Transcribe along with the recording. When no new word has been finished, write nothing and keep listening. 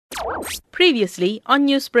Previously on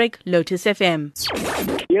Newsbreak Lotus FM.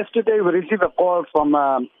 Yesterday we received a call from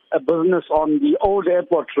a business on the old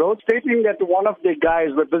airport road stating that one of the guys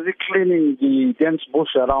were busy cleaning the dense bush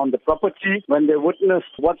around the property when they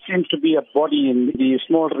witnessed what seems to be a body in the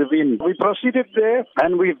small ravine. We proceeded there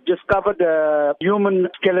and we've discovered a human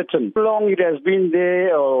skeleton. How long it has been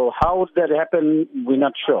there or how that happened, we're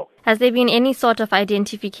not sure. Has there been any sort of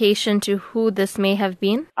identification to who this may have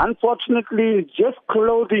been? Unfortunately, just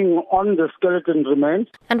clothing on the skeleton remains.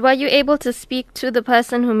 And were you able to speak to the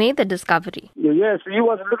person who made the discovery? Yes, he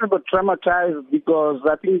was a little bit traumatized because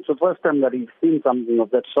I think it's the first time that he's seen something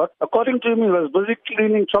of that sort. According to him, he was busy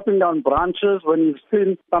cleaning, chopping down branches when he's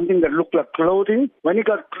seen something that looked like clothing. When he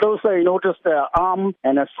got closer, he noticed an arm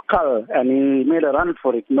and a skull, and he made a run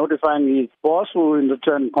for it, notifying his boss, who in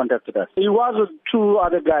return contacted us. He was with two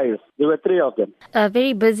other guys. There were three of them. A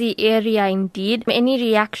very busy area indeed. Any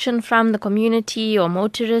reaction from the community or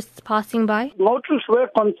motorists passing by? Motorists were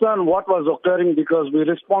concerned what was occurring because we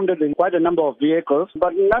responded in quite a number of vehicles,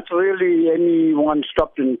 but not really anyone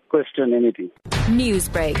stopped and questioned anything.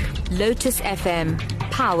 Newsbreak, Lotus FM,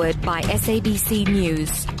 powered by SABC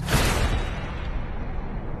News.